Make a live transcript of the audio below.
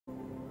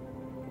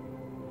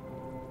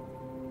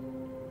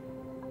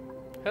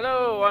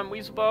Hello, I'm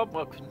Weaselbob.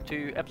 Welcome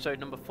to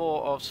episode number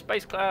 4 of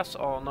Space Class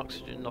on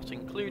Oxygen Not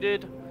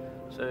Included.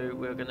 So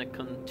we're going to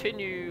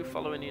continue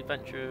following the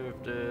adventure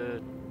of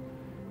the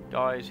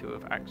guys who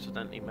have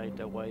accidentally made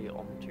their way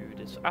onto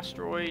this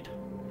asteroid.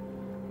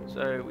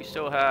 So we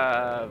still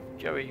have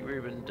Joey,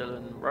 Ruben,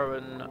 Dylan,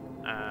 Rowan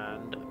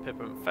and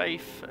Pippa and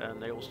Faith,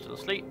 and they're all still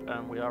asleep,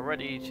 and we are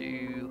ready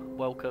to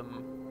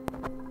welcome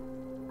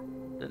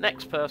the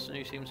next person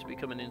who seems to be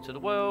coming into the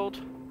world.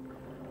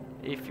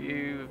 If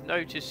you've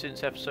noticed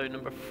since episode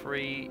number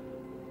 3,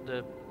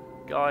 the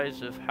guys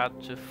have had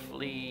to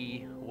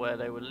flee where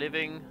they were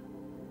living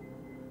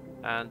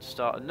and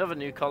start another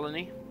new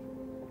colony,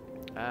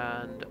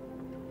 and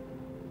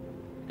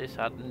this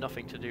had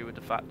nothing to do with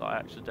the fact that I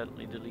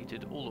accidentally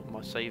deleted all of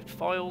my saved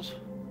files,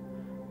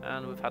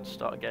 and we've had to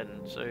start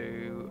again. So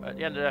at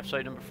the end of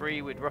episode number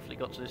 3 we'd roughly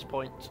got to this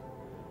point.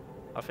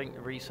 I think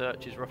the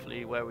research is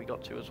roughly where we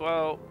got to as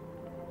well.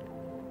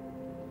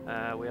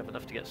 We have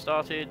enough to get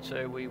started,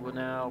 so we will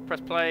now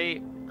press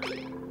play,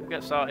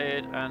 get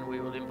started, and we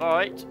will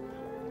invite.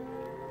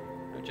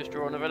 We'll just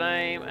draw another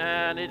name,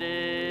 and it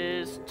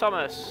is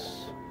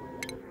Thomas.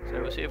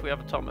 So we'll see if we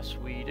have a Thomas.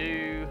 We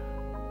do.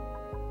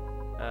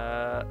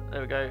 There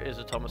we go, here's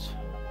a Thomas.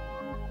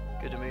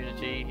 Good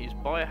immunity, he's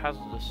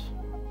biohazardous.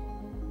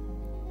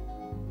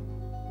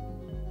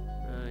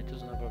 He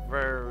doesn't have a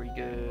very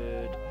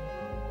good...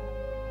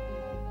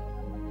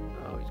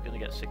 Oh, he's going to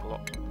get sick a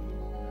lot.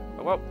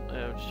 Oh well,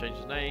 I'll just change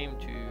his name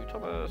to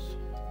Thomas.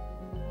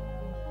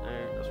 No,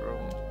 that's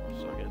wrong.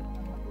 Start again.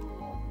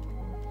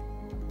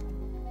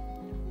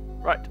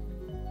 Right.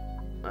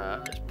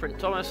 Let's print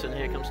Thomas, and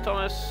here comes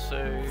Thomas. So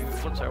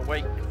once they're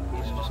awake,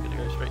 he's just going to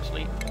go straight to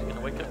sleep. He's going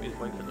to wake up, he's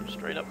waking them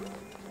straight up.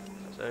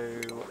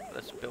 So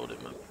let's build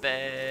him a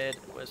bed.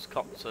 Where's the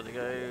cot? So they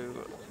go.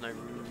 There's no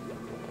room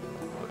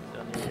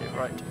down here.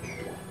 Right.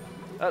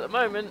 At the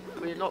moment,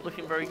 we're not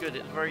looking very good.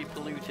 It's very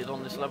polluted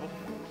on this level.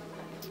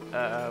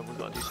 We've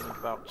got to do something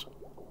about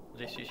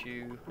this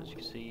issue. As you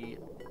can see,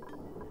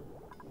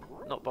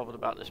 not bothered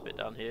about this bit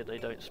down here. They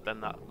don't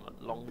spend that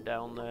long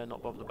down there.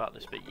 Not bothered about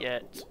this bit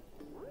yet.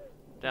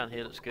 Down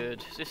here looks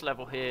good. This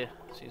level here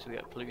seems to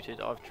get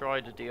polluted. I've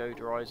tried a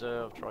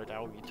deodorizer. I've tried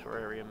algae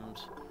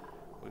terrariums.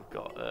 We've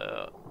got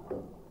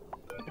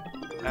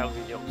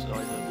algae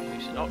deoxidizer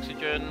producing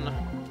oxygen.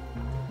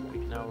 We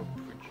can now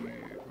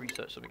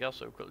research something else,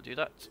 so we've got to do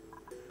that.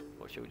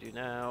 What shall we do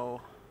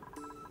now?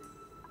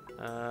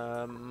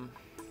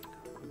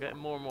 We're getting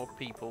more and more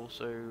people,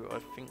 so I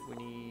think we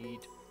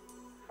need...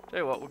 Tell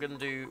you what, we're going to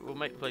do, we'll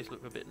make the place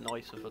look a bit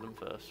nicer for them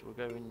first. We'll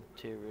go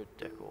interior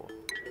decor.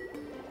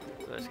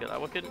 Let's get that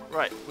working.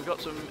 Right, we've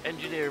got some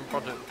engineering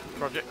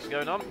projects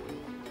going on.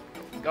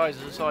 The guys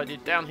have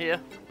decided down here,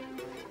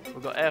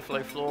 we've got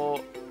airflow floor,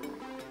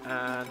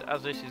 and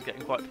as this is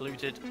getting quite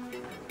polluted,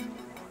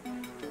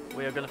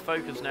 we are going to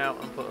focus now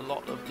and put a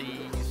lot of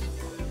these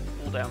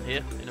all down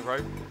here in a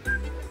row.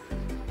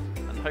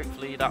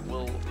 Hopefully that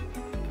will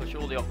push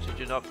all the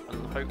oxygen up,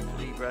 and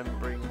hopefully then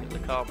bring the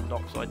carbon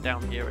dioxide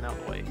down here and out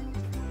of the way.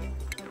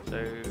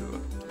 So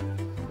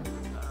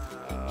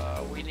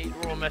we need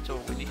raw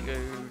metal. We need to go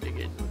dig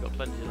in. We've got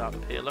plenty of that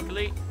up here,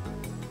 luckily.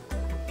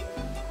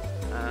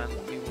 And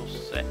we will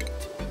set.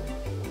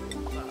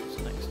 That's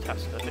the next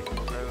task. I think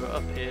we'll go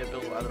up here,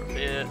 build a ladder up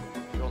here,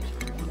 go onto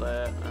the roof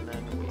there, and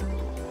then we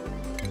will.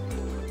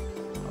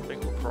 I think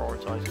we'll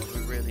prioritise because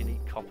we really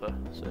need copper.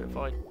 So if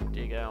I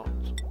dig out.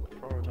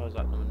 Prioritise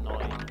that number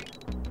 9.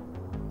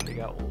 Dig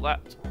out all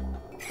that.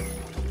 That's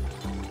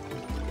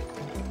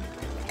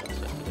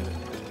set to do it.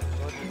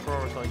 So I just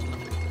prioritise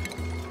nothing.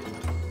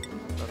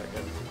 There we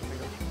go.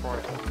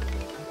 Prioritise.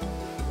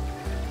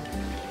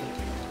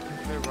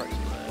 Go right to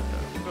there. No,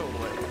 go all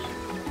the way across.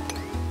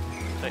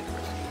 Take the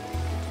risk.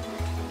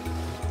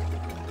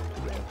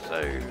 So,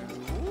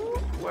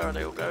 where are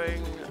they all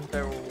going?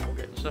 They're all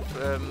getting stuff.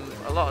 A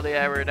lot of the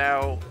area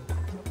now.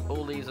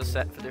 All these are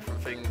set for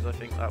different things. I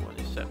think that one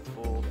is set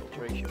for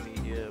filtration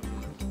medium,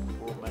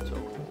 raw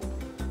metal,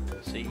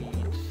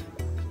 seeds,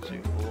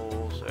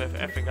 consumables. So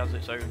everything has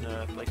its own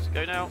place to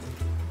go now.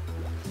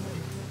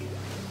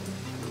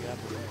 We have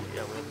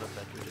enough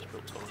there. We just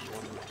built Thomas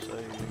one. So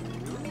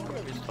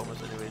where is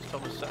Thomas anyway? Is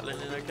Thomas settling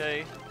in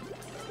okay?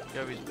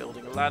 Joey's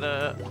building a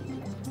ladder.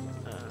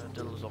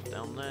 Dylan's off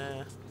down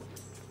there.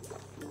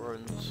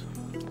 Rowan's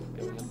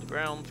going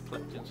underground,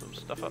 collecting some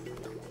stuff up.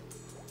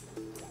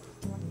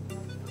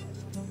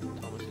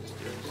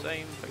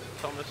 Same, thanks to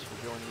Thomas for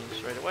joining in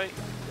straight away.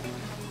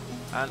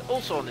 And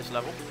also on this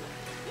level,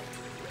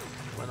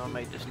 when I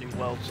made this new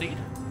world seed,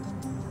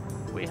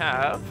 we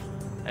have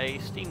a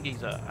steam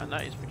geyser, and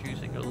that is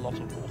producing a lot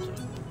of water.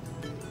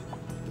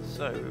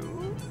 So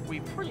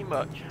we pretty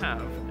much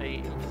have a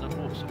infinite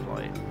water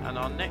supply, and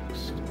our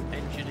next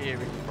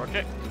engineering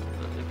project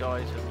that the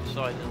guys have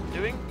decided on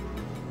doing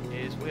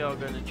is we are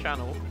going to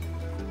channel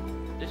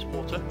this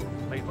water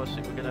made by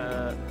we're going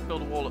to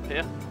build a wall up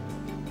here.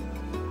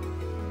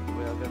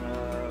 We are going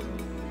to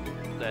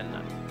then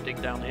dig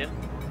down here,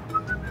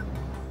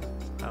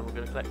 and we're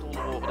going to collect all the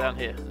water down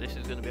here. This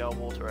is going to be our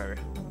water area.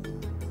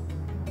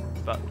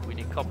 but we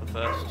need copper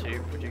first to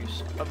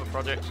produce other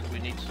projects. We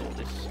need to sort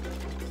this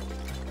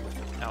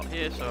out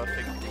here, so I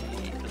think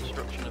the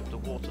construction of the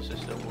water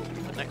system will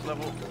be the next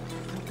level.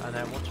 And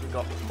then once we've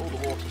got all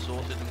the water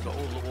sorted and we've got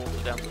all the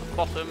water down to the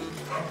bottom,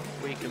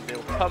 we can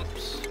build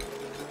pumps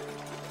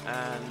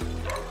and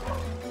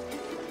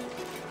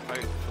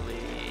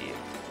hopefully,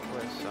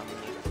 where's some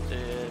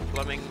the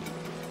plumbing? Is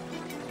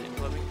it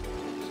plumbing?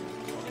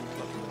 It's not in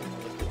plumbing.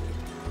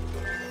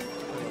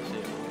 Where do I see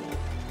it?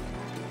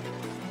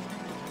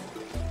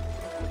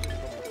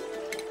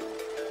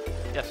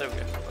 Yes, there we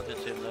go. I did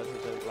see them there,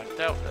 they were blanked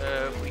out.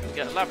 We can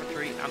get a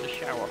lavatory and a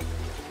shower.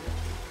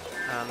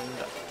 And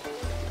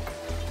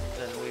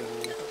then we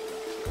will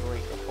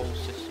create a whole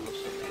system of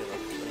stuff together.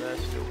 So they're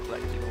still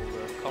collecting all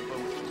the copper,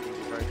 which is going to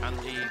be very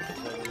handy.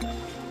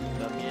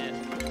 Down here,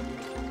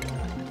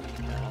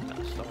 we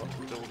can start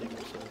building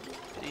some of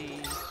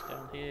these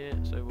down here.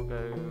 So we'll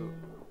go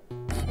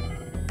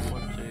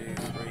 1, 2,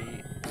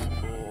 3,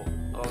 4.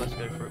 Oh, let's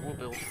go for it. We'll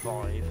build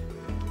 5.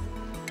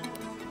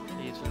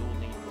 These will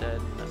need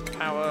then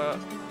power.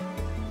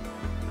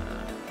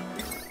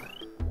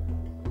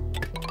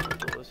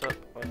 Fill this up.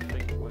 I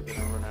think we're going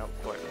to run out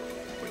quite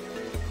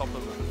quickly with copper,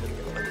 but we're going to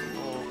get loads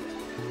more.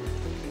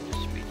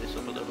 Just speed this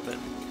up a little bit.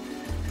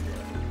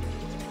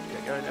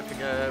 Get going. I think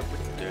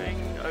we're doing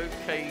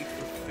okay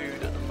for food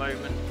at the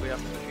moment. We have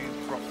a few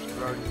crops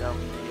growing down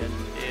the end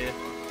here.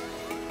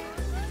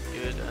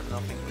 Good, and I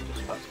think we're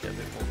just about to get a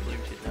bit more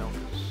polluted now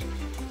because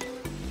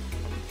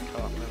I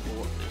can't remember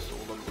what this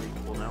all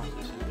unbreathable now.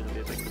 This is going to be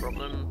a big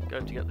problem.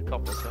 Going to get the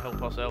copper to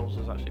help ourselves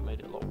has actually made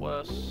it a lot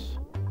worse.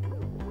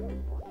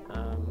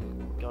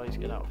 Guys,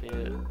 get out of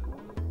here.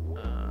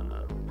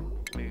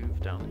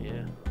 Move down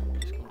here.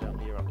 Just come down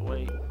here out of the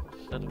way.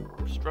 Instead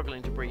of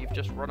struggling to breathe,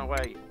 just run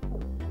away.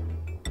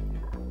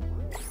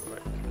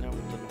 Right, now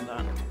we've done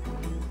that.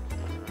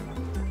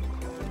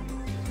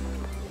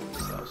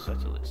 That'll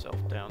settle itself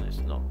down. It's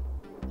not.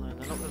 No,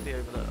 they're not going to be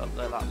up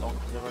there that long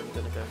because they're only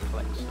going to go and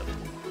collect stuff.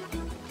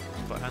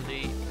 It's quite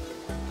handy.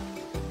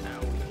 Now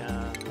we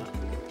can.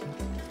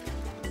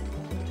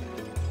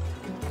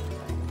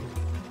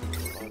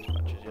 Large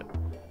batteries, yep.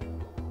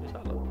 Is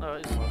that large? No,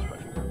 it is a large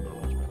battery. We're not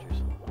large batteries.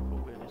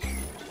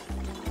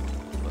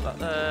 Put that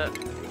there.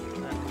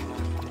 And then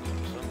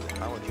some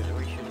power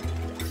generation.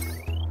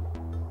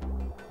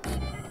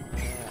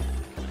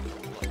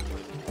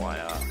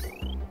 Wire.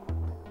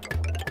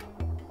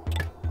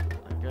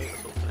 There we go,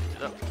 that's all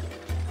connected up.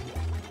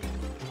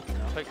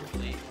 Now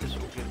hopefully this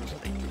will give us a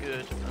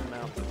good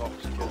amount of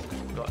oxygen.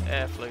 We've got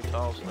airflow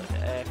tiles so let the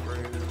air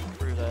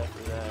through there,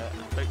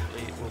 and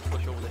hopefully it will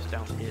push all this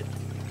down here.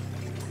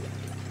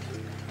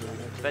 And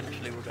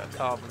eventually we'll get a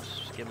carbon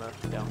skimmer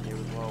down here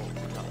as well,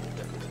 and that will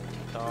get the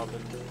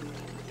carbon.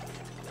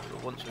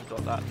 But once we've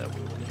got that, then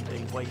we will need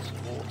a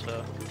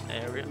wastewater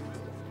area.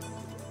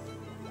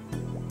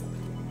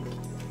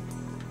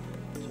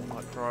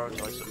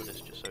 Prioritise some of this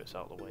just so it's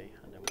out of the way,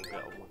 and then we'll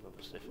get on with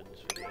other stuff in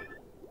this video.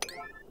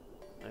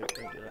 No,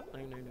 don't do that. No,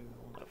 I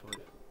want that 5.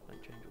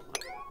 Don't change all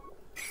that.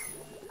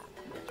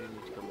 I do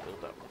need to come build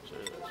that one, so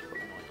let's put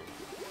mine on.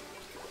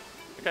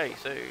 Okay,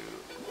 so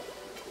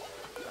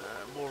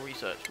more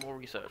research.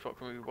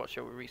 What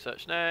shall we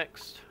research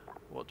next?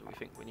 What do we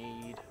think we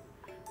need?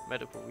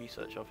 Medical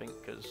research, I think,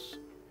 because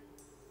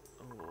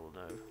oh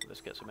no,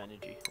 let's get some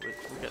energy.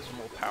 We'll get some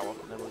more power,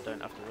 and then we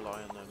don't have to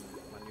rely on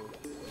manual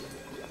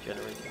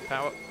generating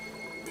power.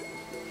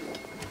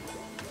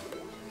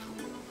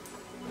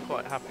 I'm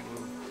quite happy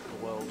with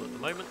the world at the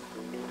moment.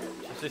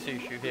 It's just this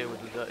issue here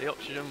with the dirty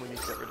oxygen we need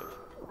to get rid of.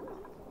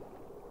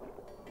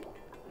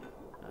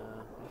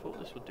 I thought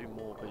this would do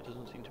more, but it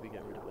doesn't seem to be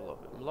getting rid of a lot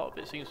of it. A lot of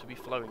it seems to be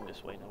flowing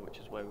this way now, which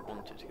is where we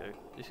want it to go.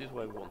 This is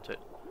where we want it.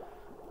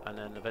 And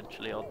then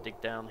eventually I'll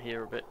dig down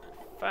here a bit.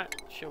 In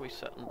fact, shall we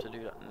set them to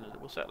do that? No,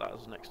 we'll set that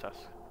as the next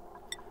task.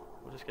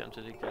 We'll just get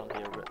them to dig down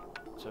here a bit.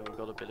 So we've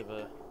got a bit of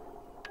a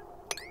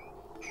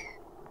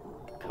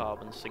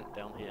carbon sink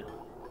down here.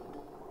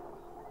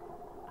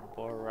 And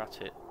while we're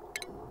at it,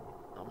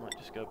 I might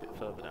just go a bit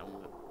further down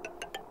with it.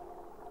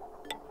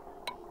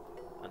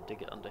 And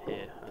dig it under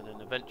here. And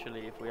then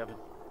eventually if we have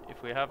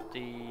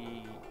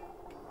the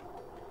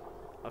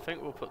I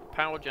think we'll put the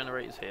power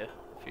generators here.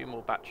 A few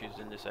more batteries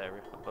in this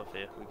area above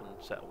here. We can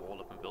set a wall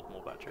up and build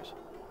more batteries.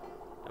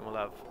 Then we'll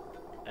have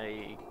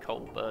a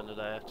coal burner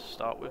there to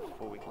start with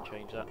before we can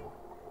change that.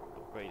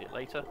 Upgrade it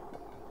later.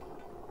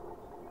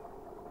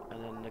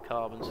 And then the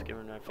carbon skimmer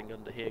and everything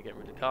under here, getting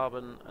rid of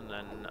carbon. And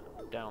then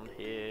down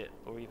here,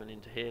 or even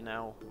into here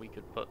now, we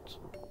could put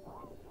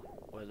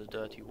where the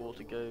dirty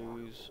water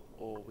goes,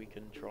 or we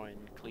can try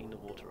and clean the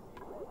water up.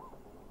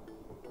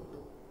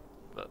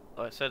 But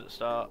like I said at the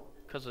start,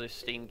 because of this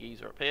steam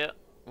geyser up here,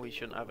 we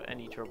shouldn't have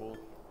any trouble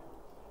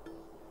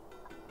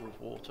with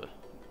water.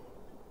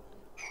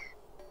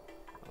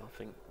 I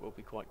think we'll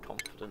be quite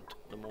confident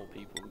the more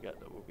people we get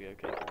that we'll be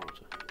okay with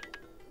water.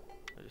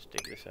 I'll just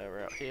dig this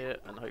area out here,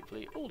 and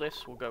hopefully all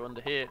this will go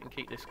under here and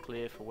keep this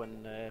clear for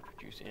when they're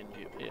producing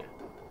energy up here.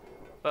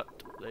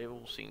 But they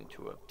all seem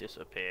to have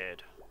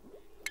disappeared.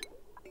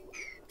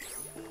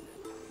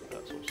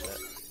 That's all set.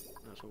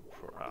 to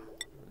I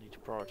need to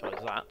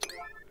prioritise that.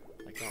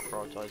 They can't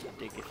prioritise the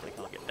dig if they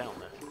can't get down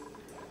there.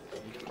 I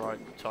need to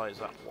prioritise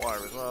that wire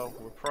as well.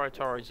 We're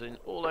prioritising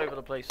all over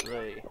the place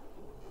today.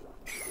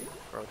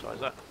 Prioritise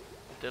that.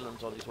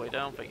 Dylan's on his way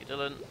down. Thank you,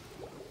 Dylan.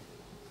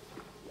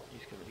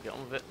 He's going to get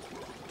on with it.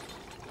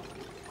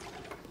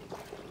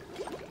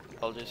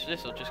 Apologies for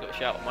this. I've just got a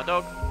shout at my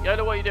dog.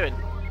 Yoda, what are you doing?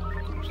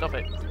 Stop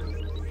it.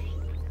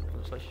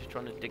 Looks like she's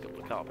trying to dig up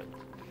the carpet.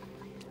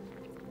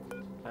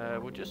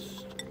 We'll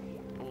just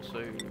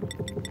also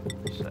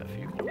set a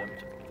few more them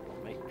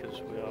to make,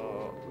 because we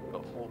are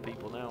got more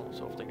people now,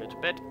 so if they go to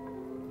bed.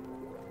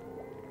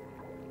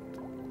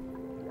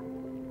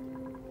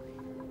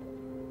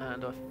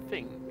 And I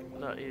think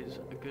that is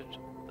a good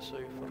so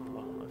far.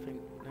 I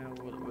think now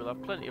we'll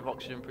have plenty of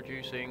oxygen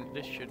producing.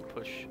 This should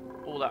push,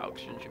 all that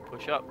oxygen should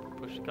push up,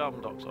 push the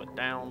carbon dioxide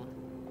down.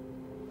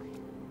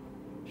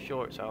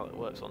 Sure, it's how it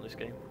works on this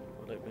game.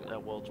 I don't think their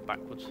world's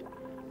backwards.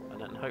 And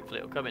then hopefully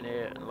it'll come in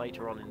here, and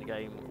later on in the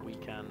game we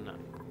can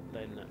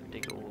then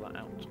dig all that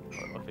out.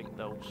 But I think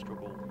they'll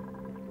struggle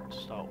to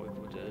start with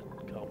the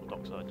carbon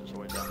dioxide that's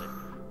already down here.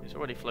 It's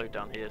already flowed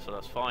down here, so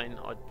that's fine.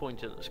 I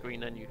pointed at the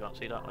screen then, you can't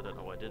see that. I don't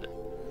know why I did it.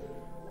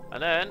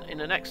 And then in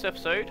the next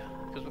episode,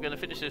 because we're going to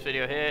finish this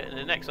video here, in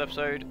the next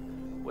episode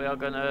we are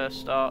going to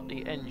start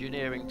the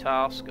engineering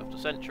task of the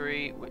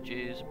century, which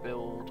is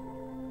build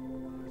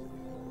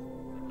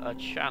a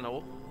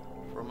channel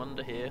from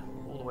under here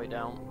all the way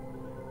down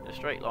in a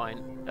straight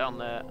line down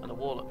there, and a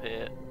wall up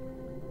here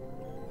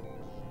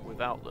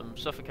without them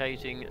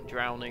suffocating,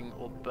 drowning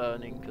or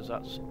burning, because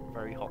that's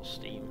very hot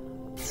steam.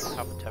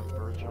 Have a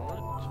temperature on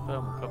it.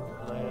 Thermal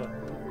cover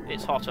there.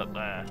 It's hot up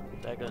there.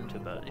 They're going to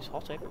burn. It's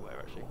hot everywhere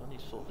actually. I need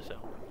to sort this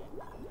out.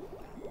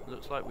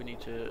 Looks like we need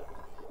to...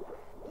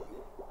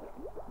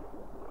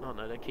 Oh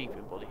no, they're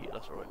keeping body heat.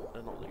 That's alright.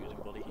 They're not losing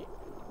body heat.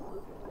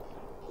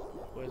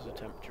 Where's the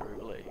temperature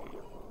overlay?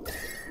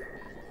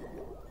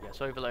 Yes,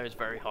 overlay is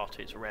very hot.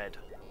 It's red.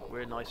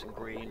 We're nice and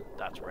green.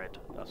 That's red.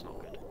 That's not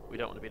good. We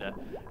don't want to be there.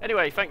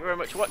 Anyway, thank you very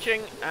much for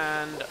watching,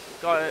 and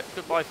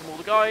goodbye from all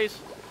the guys.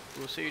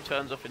 We'll see who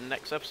turns up in the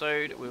next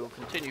episode. We will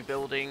continue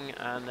building,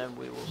 and then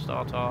we will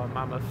start our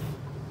mammoth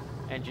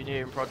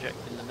engineering project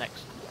in the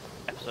next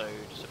episode.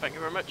 So thank you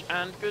very much,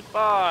 and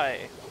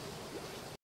goodbye.